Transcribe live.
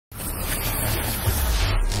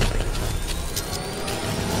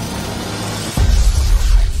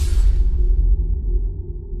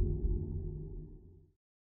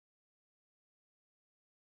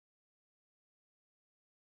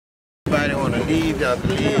anybody want to leave, y'all can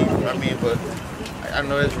leave. I mean, but I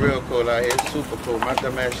know it's real cold out here. It's super cold. My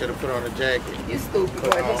dumb ass should have put on a jacket. You stupid boy.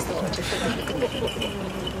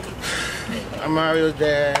 I'm Mario's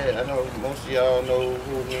dad. I know most of y'all know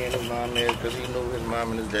who me and his mom is because he knew his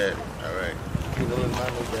mom and his dad. All right. He knew his mom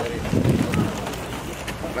and his daddy.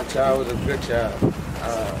 My child was a good child.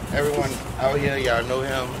 Everyone out here, y'all know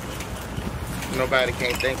him. Nobody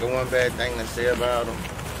can't think of one bad thing to say about him.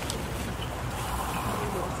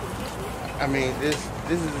 I mean, this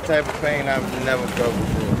is the type of pain I've never felt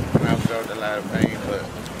before, and I've felt a lot of pain, but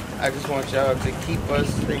I just want y'all to keep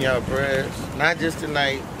us in y'all prayers. Not just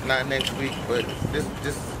tonight, not next week, but this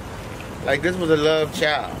was a loved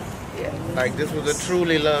child. Yeah. Like this was a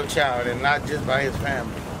truly loved child, and not just by his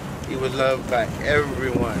family. He was loved by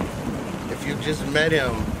everyone. If you just met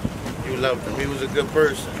him, you loved him. He was a good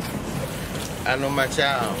person. I know my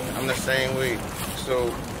child. I'm the same way.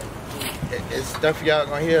 So it's stuff y'all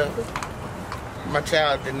gonna hear. My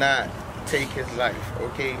child did not take his life,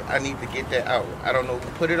 okay? I need to get that out. I don't know who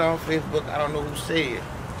put it on Facebook. I don't know who said it.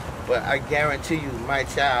 But I guarantee you, my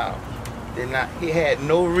child did not. He had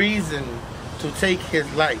no reason to take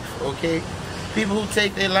his life, okay? People who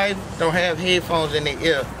take their life don't have headphones in their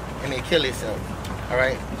ear and they kill themselves, all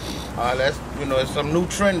right? That's, it's some new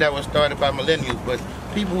trend that was started by millennials, but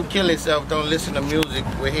people who kill themselves don't listen to music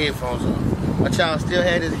with headphones on. My child still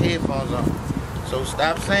had his headphones on. So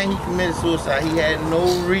stop saying he committed suicide. He had no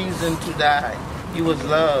reason to die. He was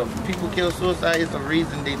loved. People kill suicide, it's a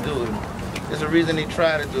reason they do it. It's a reason they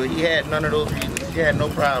try to do it. He had none of those reasons. He had no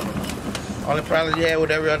problems. Only problem he had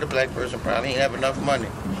with every other black person probably, he didn't have enough money.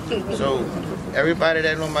 So everybody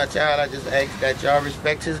that know my child, I just ask that y'all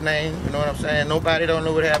respect his name. You know what I'm saying? Nobody don't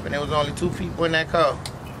know what happened. There was only 2 people in that car.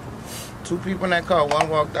 2 people in that car, one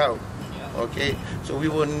walked out. Okay? So we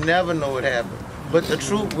will never know what happened. But the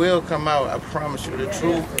truth will come out, I promise you. The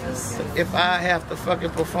truth, if I have to fucking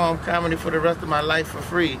perform comedy for the rest of my life for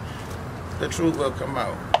free, the truth will come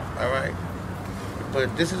out, all right?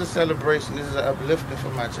 But this is a celebration, this is an uplifting for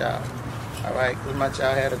my child, all right? Because my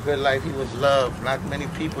child had a good life, he was loved. Not many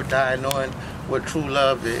people die knowing what true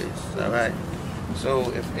love is, all right?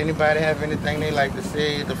 So if anybody have anything they like to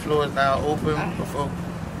say, the floor is now open before.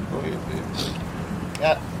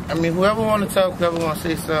 Yeah. I mean, whoever want to talk, whoever want to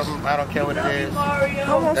say something, I don't care what it is.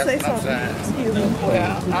 I want to say something.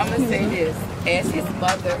 Well, I'm going to say this. As his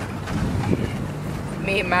mother,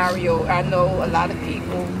 me and Mario, I know a lot of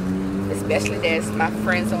people, especially that's my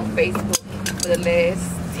friends on Facebook for the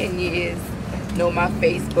last 10 years, know my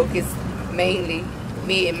Facebook is mainly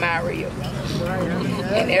me and Mario.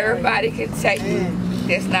 And everybody can tell you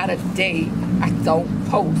there's not a day I don't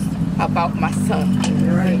post about my son.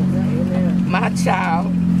 My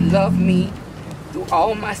child loved me through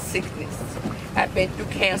all my sickness. I've been through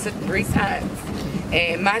cancer 3 times.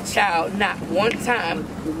 And my child not one time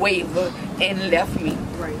wavered and left me.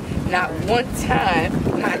 Not one time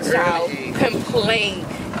my child complained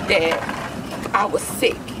that I was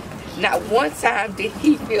sick. Not one time did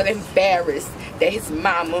he feel embarrassed that his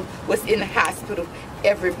mama was in the hospital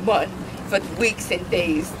every month for weeks and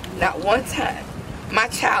days. Not one time. My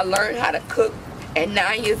child learned how to cook at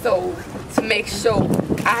 9 years old to make sure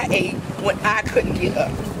I ate when I couldn't get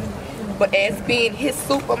up. But as being his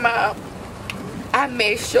super mom, I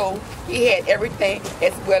made sure he had everything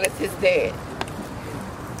as well as his dad.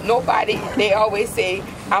 Nobody, they always say,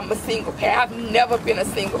 I'm a single parent. I've never been a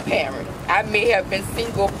single parent. I may have been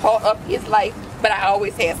single part of his life, but I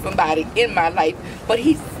always had somebody in my life. But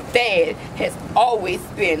his dad has always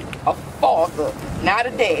been a father, not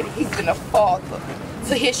a dad. He's been a father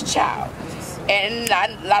to his child. And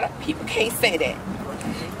a lot of people can't say that.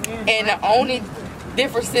 And the only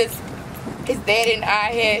differences his dad and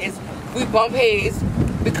I had is we bump heads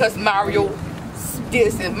because Mario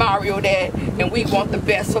this and Mario that, and we want the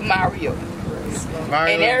best for Mario.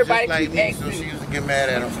 Mario and everybody just like keep me, asking. so she used to get mad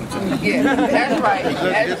at him sometimes. Yeah, that's right. He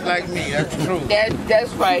looks just like me, that's true.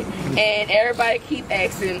 That's right. And everybody keep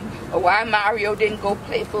asking why Mario didn't go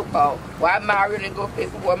play football. Why Mario didn't go play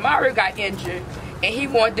football. Mario got injured. And he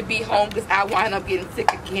wanted to be home because I wound up getting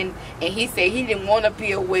sick again. And he said he didn't want to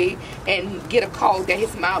be away and get a call that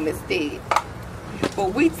his mom is dead.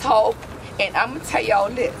 But we talked, and I'm going to tell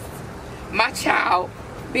y'all this. My child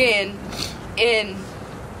been in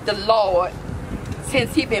the Lord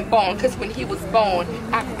since he been born. Because when he was born,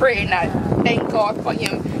 I prayed and I thank God for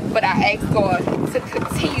him. But I asked God to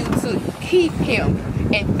continue to keep him.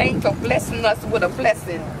 And thank for blessing us with a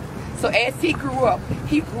blessing. So as he grew up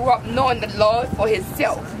knowing the Lord for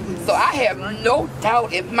himself. So I have no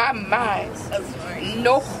doubt in my mind,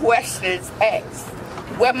 no questions asked,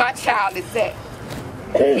 where my child is at.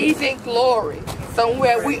 He's in glory.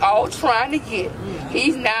 somewhere we all trying to get.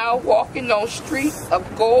 He's now walking on streets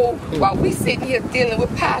of gold while we sitting here dealing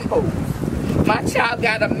with potholes. My child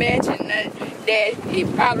got a mansion that he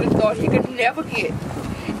probably thought he could never get.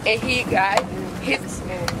 And he got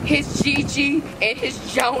his Gigi and his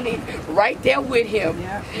Joni right there with him,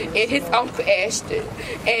 and his Uncle Ashton.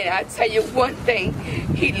 And I tell you one thing,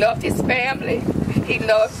 he loved his family. He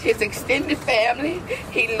loved his extended family.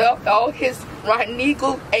 He loved all his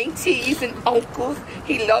Ronegal aunties and uncles.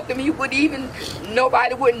 He loved them. He would even,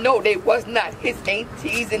 nobody would know they was not his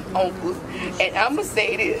aunties and uncles. And I'm going to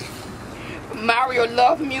say this, Mario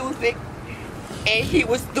loved music, and he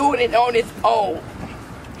was doing it on his own.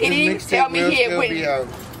 He didn't even tell me he had went.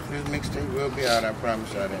 His mixtape will be out, I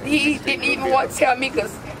promise you that. He didn't even want to tell me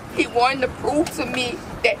because he wanted to prove to me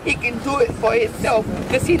that he can do it for himself,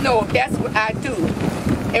 because he knows that's what I do.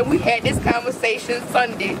 And we had this conversation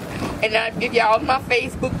Sunday, and if y'all on my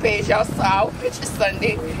Facebook page, y'all saw our picture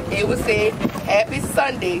Sunday. It was said, Happy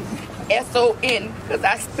Sunday, S-O-N, because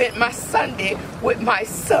I spent my Sunday with my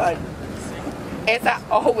son, as I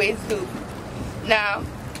always do. Now,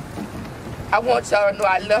 I want y'all to know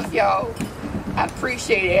I love y'all. I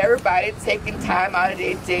appreciate everybody taking time out of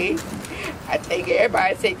their day. I thank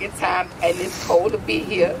everybody taking time, and it's cold to be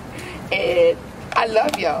here. And I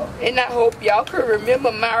love y'all. And I hope y'all can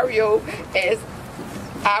remember Mario as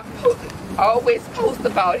I always post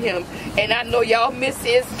about him. And I know y'all miss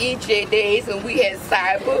his EJ days when we had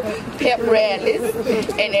cyber pep rallies.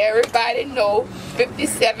 And everybody know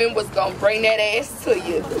 57 was going to bring that ass to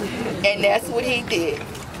you. And that's what he did.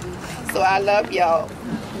 So I love y'all.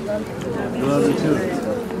 Love you too.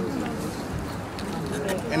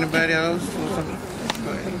 Anybody else?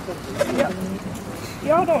 Go ahead. Yeah.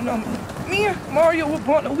 Y'all don't know me. Me and Mario were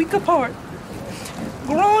born a week apart.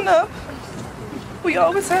 Growing up, we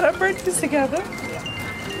always had our birthdays together.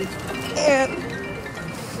 And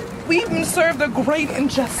we even served a great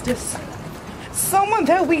injustice. Someone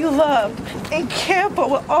that we loved and cared for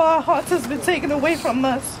with all our hearts has been taken away from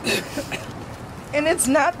us. And it's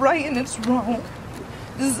not right and it's wrong.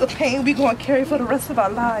 This is a pain we're going to carry for the rest of our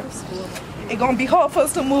lives. It's going to be hard for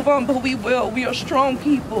us to move on, but we will. We are strong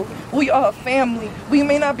people. We are a family. We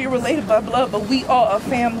may not be related by blood, but we are a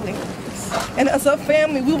family. And as a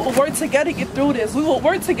family, we will work together to get through this. We will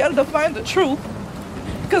work together to find the truth.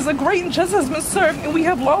 Because a great injustice has been served, and we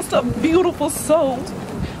have lost a beautiful soul.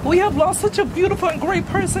 We have lost such a beautiful and great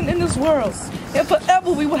person in this world. And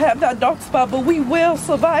forever we will have that dark spot, but we will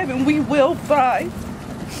survive and we will thrive.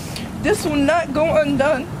 This will not go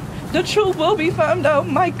undone. The truth will be found out.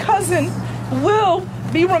 My cousin will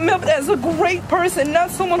be remembered as a great person, not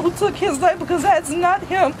someone who took his life, because that's not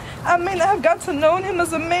him. I may not have got to know him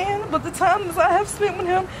as a man, but the times I have spent with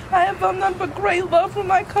him, I have found nothing but great love for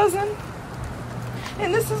my cousin.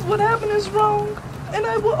 And this is what happened is wrong. And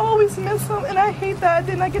I will always miss him, and I hate that I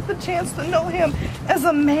did not get the chance to know him as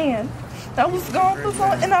a man. I was gone for so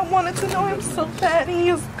long, and I wanted to know him so bad, and he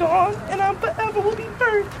is gone, and I forever will be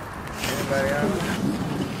hurt. Anybody else?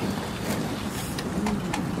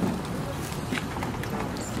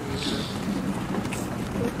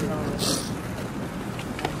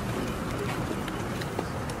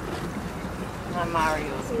 I'm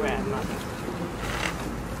Mario's grandmother.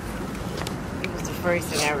 He was the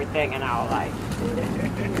first in everything in our life.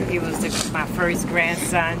 He was my first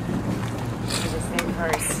grandson. He was their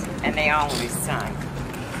first and their only son.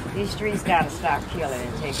 These streets gotta stop killing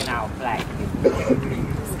and taking out black people.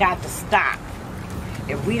 It's got to stop.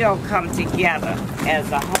 If we don't come together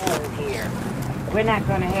as a whole here, we're not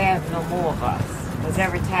gonna have no more of us. Because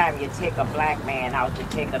every time you take a black man out, you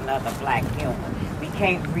take another black human. We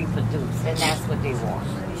can't reproduce, and that's what they want.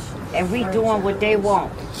 And we doing what they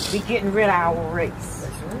want. We getting rid of our race.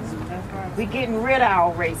 We getting rid of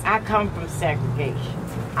our race. I come from segregation.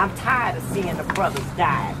 I'm tired of seeing the brothers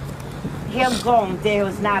die. Him gone, there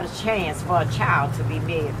was not a chance for a child to be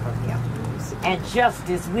made from him. And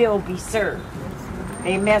justice will be served.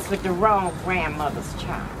 They mess with the wrong grandmother's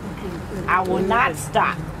child. I will not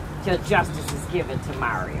stop till justice is given to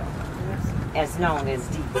Mario, as known as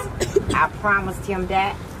Deezy. I promised him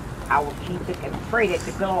that. I will keep it and pray that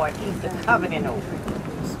the Lord keep the covenant open.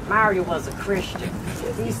 Mario was a Christian.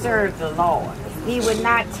 He served the Lord. He would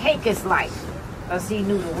not take his life because he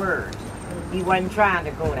knew the word. He wasn't trying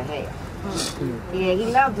to go to hell. Yeah, he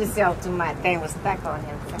loved himself too much. Thing was stuck on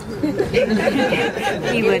him.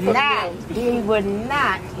 He would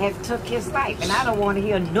not have took his life. And I don't want to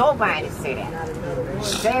hear nobody say that.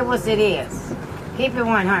 Say it as it is. Keep it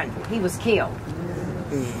 100. He was killed.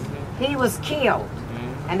 He was killed.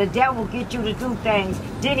 And the devil get you to do things.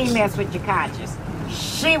 Did he mess with your conscience?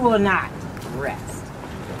 She will not rest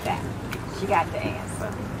with that. She got the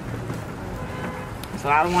answer. So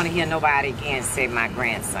I don't want to hear nobody again say my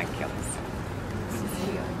grandson killed himself. He's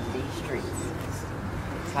here, these streets.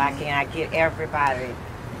 So I get everybody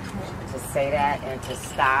to say that and to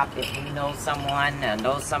stop. If you know someone or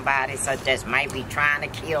know somebody such as might be trying to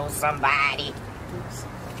kill somebody,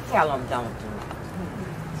 tell them don't do it.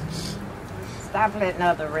 Stop letting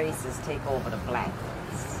other races take over the black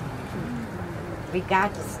race. We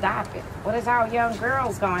got to stop it. What is our young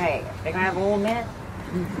girls gonna have? They're gonna have old men?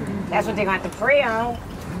 That's what they're gonna have to pray on.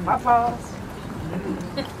 Papa.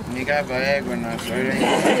 You got Viagra now, so it ain't.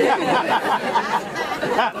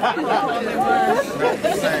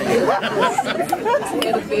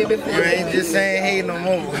 You ain't just saying hey no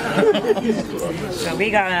more. So we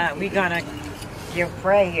gonna give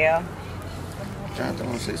prayer here. Jonathan, I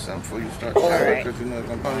want to say something before you start talking, because you know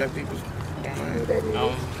I'm gonna let people.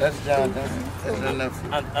 That's Jonathan. That's enough.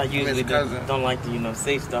 I usually don't like to,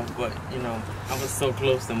 say stuff, but I was so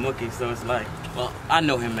close to Mookie, so it's like, well, I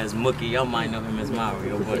know him as Mookie. Y'all might know him as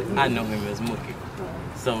Mario, but I know him as Mookie.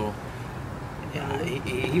 So, yeah,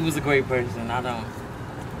 he was a great person. I don't,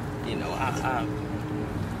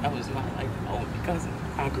 I was my only cousin.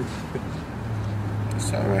 I grew up with.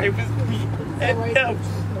 It's all right. It was me and him.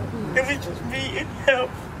 It was just me and him.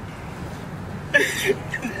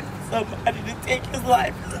 Somebody to take his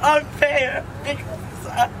life is unfair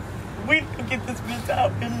because we didn't get this bitch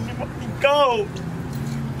out and he go.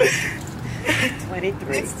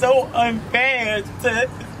 23. It's so unfair to his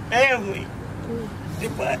family.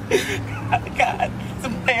 But God, it's a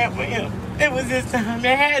plan for him. It was his time.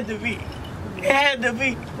 It had to be. It had to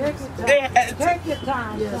be. Take your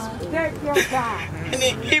time, son. Take your time. And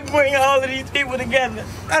he bring all of these people together.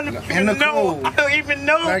 I don't even know. I don't even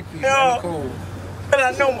know. But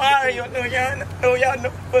I know Mario. Y'all know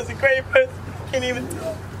he was a great person. I can't even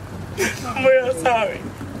tell. I'm real sorry.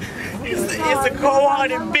 It's a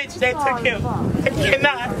cold-hearted bitch that took him. I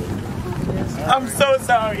cannot. I'm so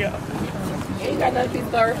sorry, y'all. You ain't got nothing to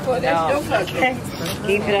be sorry for. That's your cousin.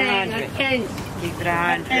 Keep it 100. Keep it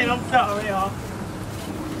 100. And I'm sorry, y'all.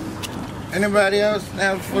 Anybody else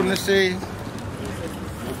have something to say?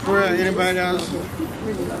 Prayer, anybody else?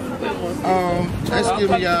 Excuse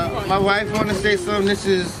me, y'all. My wife want to say something. This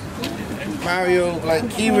is Mario. Like,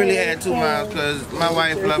 he really had 2 mouths because my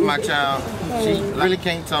wife loved my child. She really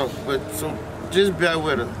can't talk, but so just bear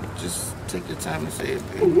with her. Just take your time to say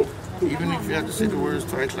it, baby. Even if you have to say the words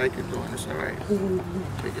twice like you're doing, it's all right.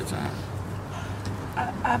 Take your time.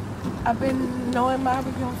 I've been knowing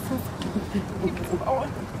Mario since he was born.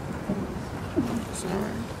 It's all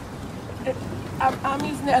right. I'm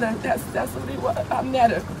his netter. That's what he was. I'm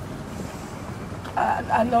netter.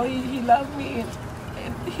 I know he loves me,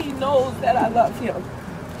 and he knows that I love him.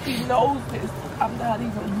 He knows this. I'm not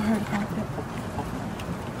even worried about that.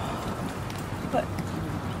 But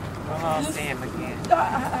I'll see him again.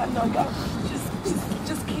 I know y'all.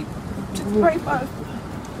 Just pray for us.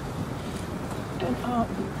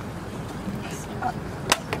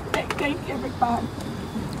 And thank everybody.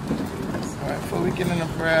 All right, before we get into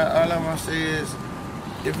prayer, all I want to say is,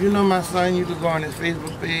 if you know my son, you can go on his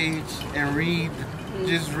Facebook page and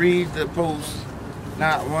just read the post.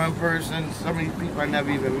 Not one person, some of these people I never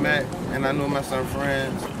even met, and I know my son's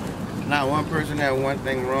friends. Not one person had one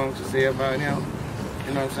thing wrong to say about him.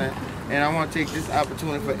 You know what I'm saying? And I want to take this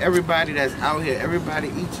opportunity for everybody that's out here, everybody,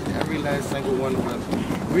 each and every last single one of us.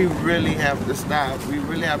 We really have to stop. We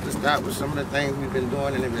really have to stop with some of the things we've been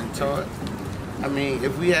doing and have been taught. I mean,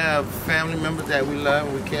 if we have family members that we love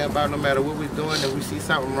and we care about, no matter what we're doing, if we see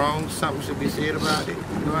something wrong, something should be said about it.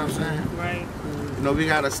 You know what I'm saying? Right. We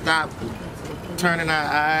got to stop turning our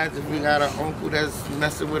eyes. If we got an uncle that's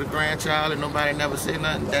messing with a grandchild and nobody never say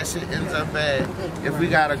nothing, that shit ends up bad. If we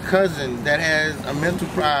got a cousin that has a mental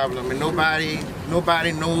problem and nobody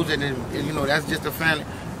knows it, and that's just a family,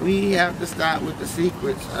 we have to stop with the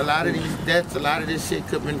secrets. A lot of these deaths, a lot of this shit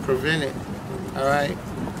could have been prevented. All right?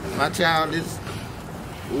 My child is,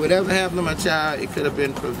 whatever happened to my child, it could have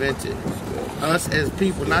been prevented. Us as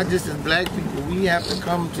people, not just as black people, we have to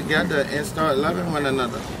come together and start loving one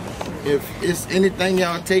another. If it's anything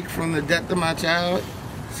y'all take from the death of my child,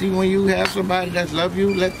 see, when you have somebody that love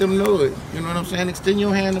you, let them know it. You know what I'm saying? Extend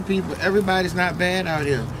your hand to people. Everybody's not bad out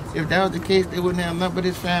here. If that was the case, they wouldn't have nothing but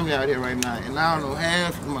his family out here right now. And I don't know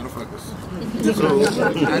half the motherfuckers. So,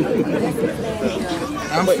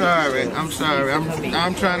 I'm sorry.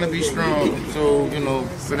 I'm trying to be strong. So,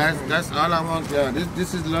 but that's all I want, y'all.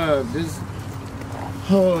 This is love.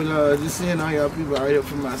 Oh Lord, just seeing all y'all people out here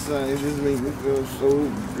for my son, it just makes me feel so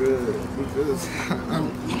good, because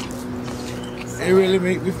it really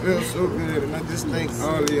makes me feel so good, and I just thank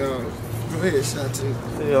all of y'all. Go ahead, Shanti.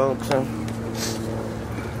 See y'all,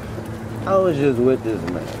 I was just with this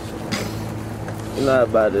man. You're not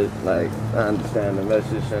about to, like, I understand the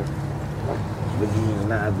message, but you're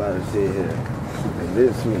not about to sit here and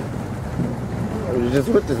convince me. I was just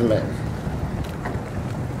with this man.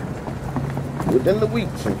 Within the week.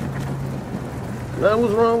 Nothing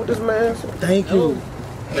was wrong with this man. So thank you.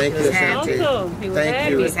 Thank you, Ashanti.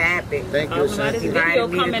 Thank you. He's happy. Thank you, Ashanti.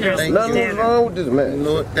 Nothing was wrong with this man.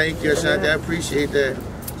 No, thank you, Ashanti. I appreciate that.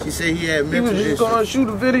 She said he had mental issues. He was just going to shoot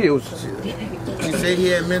the videos. She said he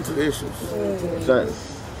had mental issues. Son,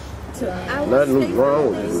 nothing was wrong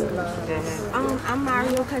with this man. I'm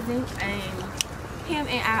Mario's cousin, and him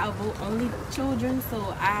and I are both only children,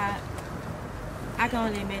 so I can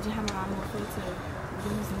only imagine how my mom would feel to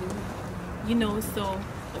lose me. You know, so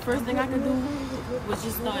the first thing I could do was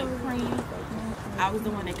just start praying. I was the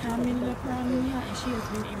one that commented upon her, and she has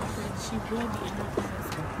been in my prayers. She will be in my prayers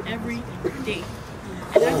every day.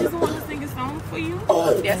 And I just want to sing a song for you.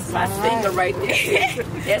 That's my singer right there.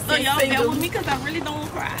 That's so y'all bear with me because I really don't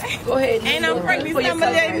cry. Go ahead. And I'm pregnant with some of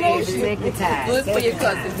that emotion. Good for your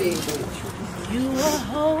cousin, baby. You are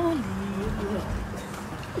holy.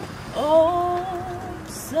 Oh,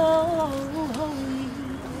 so holy.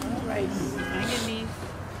 All right.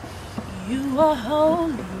 You are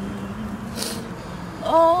holy.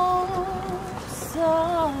 Oh, so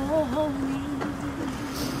holy.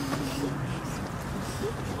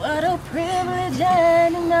 What a privilege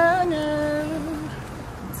and an honor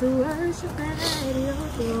to worship at your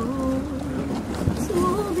throne, to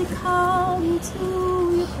be called into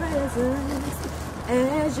your presence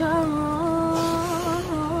as your own.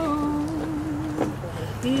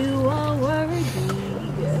 You are worthy,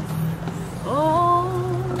 oh,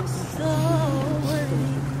 so worthy.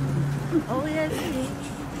 Oh, yes,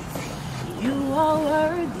 you are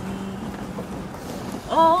worthy,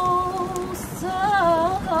 oh, so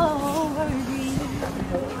worthy.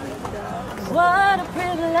 What a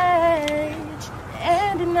privilege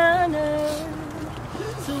and an honor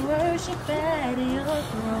to worship at your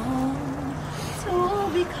throne, to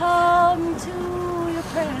be called into your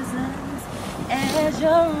presence as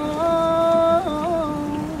your own.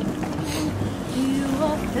 You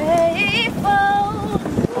are faithful,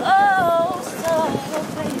 oh, so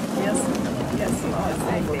faithful. Yes, Lord.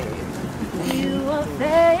 Thank you. You are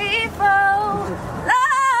faithful,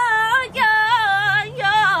 Lord,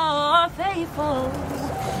 you're faithful.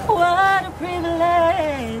 What a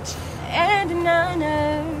privilege and an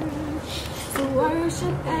honor to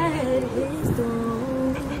worship at His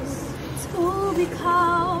throne, to be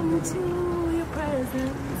called into your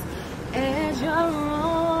presence as your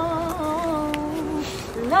own,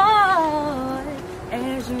 Lord,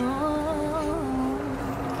 as your own.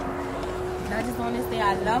 I just want to say I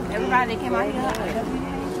love everybody that came out here. I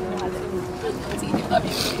love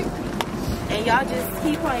you. And y'all just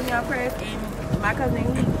keep putting your prayers in my cousin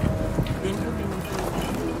Lee.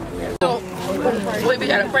 Wait, we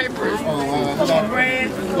gotta pray first.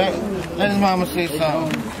 Let his mama say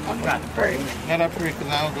something. I'm about to pray. Let her pray because I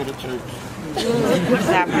don't go to church.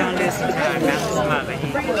 Stop doing this sometime. That's his mother.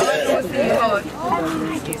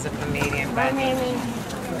 He's a comedian by name.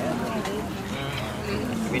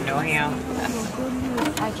 You know him?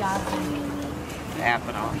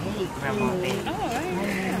 Apple on Grandma Baby.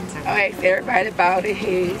 All right, everybody bow their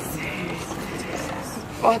heads.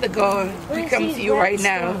 Father God, we come to you right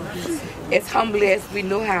now as humbly as we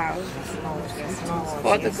know how.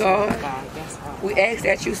 Father God, we ask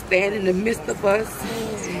that you stand in the midst of us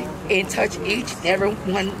and touch each and every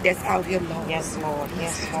one that's out here, Lord. Yes, Lord.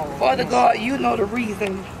 Yes, Lord. Father God, you know the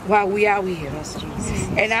reason why we out here. Yes, Jesus.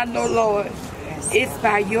 And I know, Lord, it's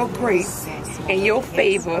by your grace and your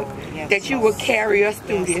favor that you will carry us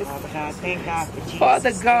through this.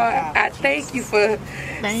 Father God, I thank you for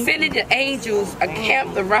sending the angels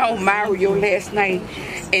encamped around Mario last night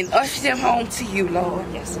and ushered him home to you, Lord.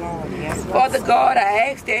 Father God, I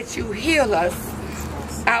ask that you heal us.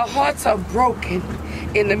 Our hearts are broken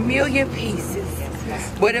in a million pieces.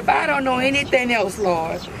 But if I don't know anything else,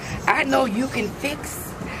 Lord, I know you can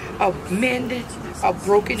fix, mend a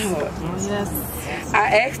broken heart.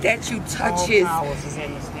 I ask that you touch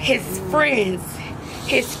his friends,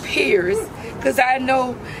 his peers, because I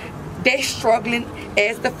know they're struggling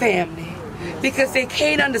as the family, because they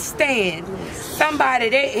can't understand somebody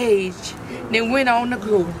their age then went on to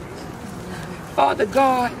grow. Father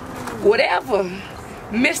God, whatever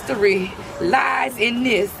mystery lies in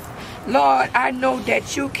this, Lord, I know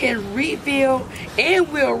that you can reveal and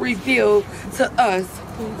will reveal to us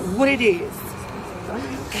what it is.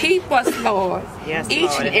 Keep us, Lord. Yes, Each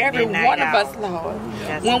Lord, and every midnight one of hour. us, Lord.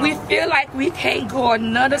 Yes, When we Lord. feel like we can't go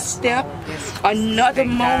another step, another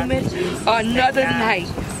Thank God. moment, Jesus. another Thank God.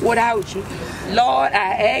 night without you. Lord,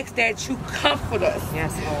 I ask that you comfort us.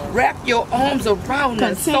 Yes, Lord. Wrap your arms around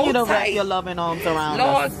us so Continue to wrap tight. your loving arms around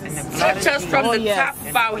Lord, us. touch us from Oh, the yes. top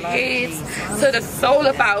of our heads to the sole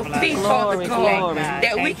of our feet, Father Glory, God, glory.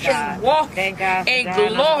 that we Thank can God. walk Thank God for in dying on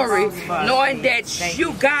the glory, cross for us. knowing that Thank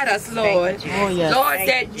you got us, Lord. Thank you. Oh, yes. Lord, Thank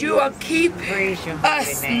that you, you will keep Praise your holy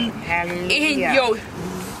us name. in Hallelujah. your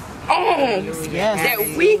arms, Yes.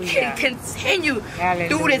 that we can Hallelujah. continue Hallelujah.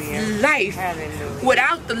 through this life Hallelujah.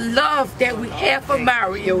 without the love that we have for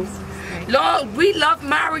Mario. Lord, we love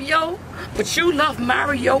Mario, but you love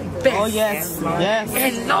Mario best. Oh, yes. Yes.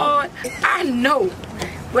 And Lord, I know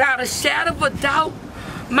without a shadow of a doubt,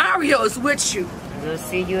 Mario is with you. We'll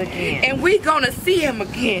see you again. And we're going to see him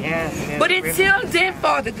again. Yes, But until then,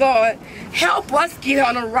 Father God, help us get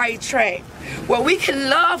on the right track where we can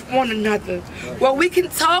love one another, where we can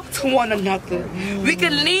talk to one another, we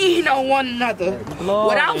can lean on one another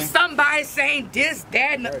without somebody saying this,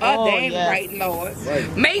 that, and the other ain't right, Lord.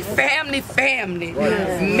 Make family family.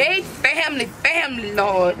 Make family family,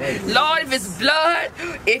 Lord. Lord, if it's blood,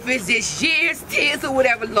 if it's just years, tears, or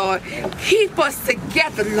whatever, Lord, keep us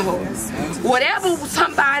together, Lord. Whatever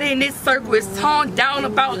somebody in this circle is torn down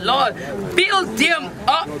about, Lord, build them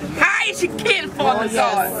up high as you can, Father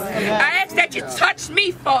God. I ask that you touch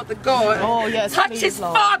me, Father God. Oh, yes, touch please, his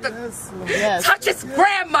Lord. father. Yes. Touch his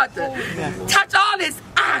grandmother. Touch all his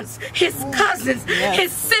aunts, his cousins,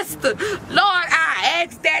 his sister. Lord, I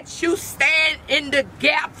ask that you stand in the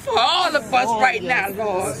gap for all of us right now,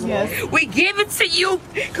 Lord. Yes. We give it to you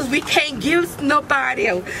because we can't give it to nobody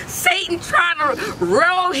else. Satan trying to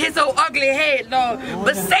roll his old ugly head, Lord.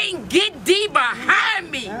 But Satan, get thee behind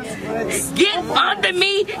me. Get under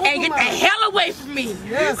me and get the hell away from me.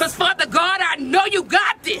 Because Father God, I know you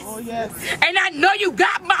got this. And I know you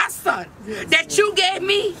got my son that you gave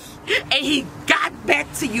me. And he got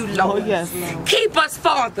back to you, Lord. Keep us,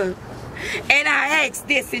 Father. And I ask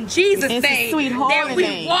this in Jesus' It's a name, sweet holy that we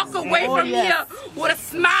name. walk away from here with a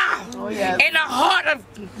smile and a heart of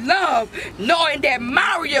love, knowing that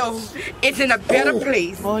Mario is in a better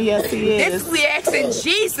place. Oh, yes, he is. This we ask in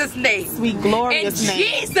Jesus' name. Sweet glorious in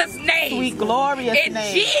name. Jesus' name. Sweet glorious in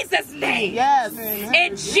name. Jesus' name. Yes.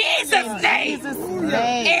 In Jesus' name. Jesus'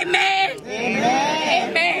 name. Amen. Amen.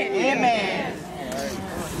 Amen. Amen.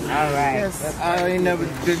 All right. I ain't never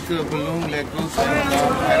been to a balloon that goes down.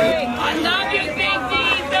 I know.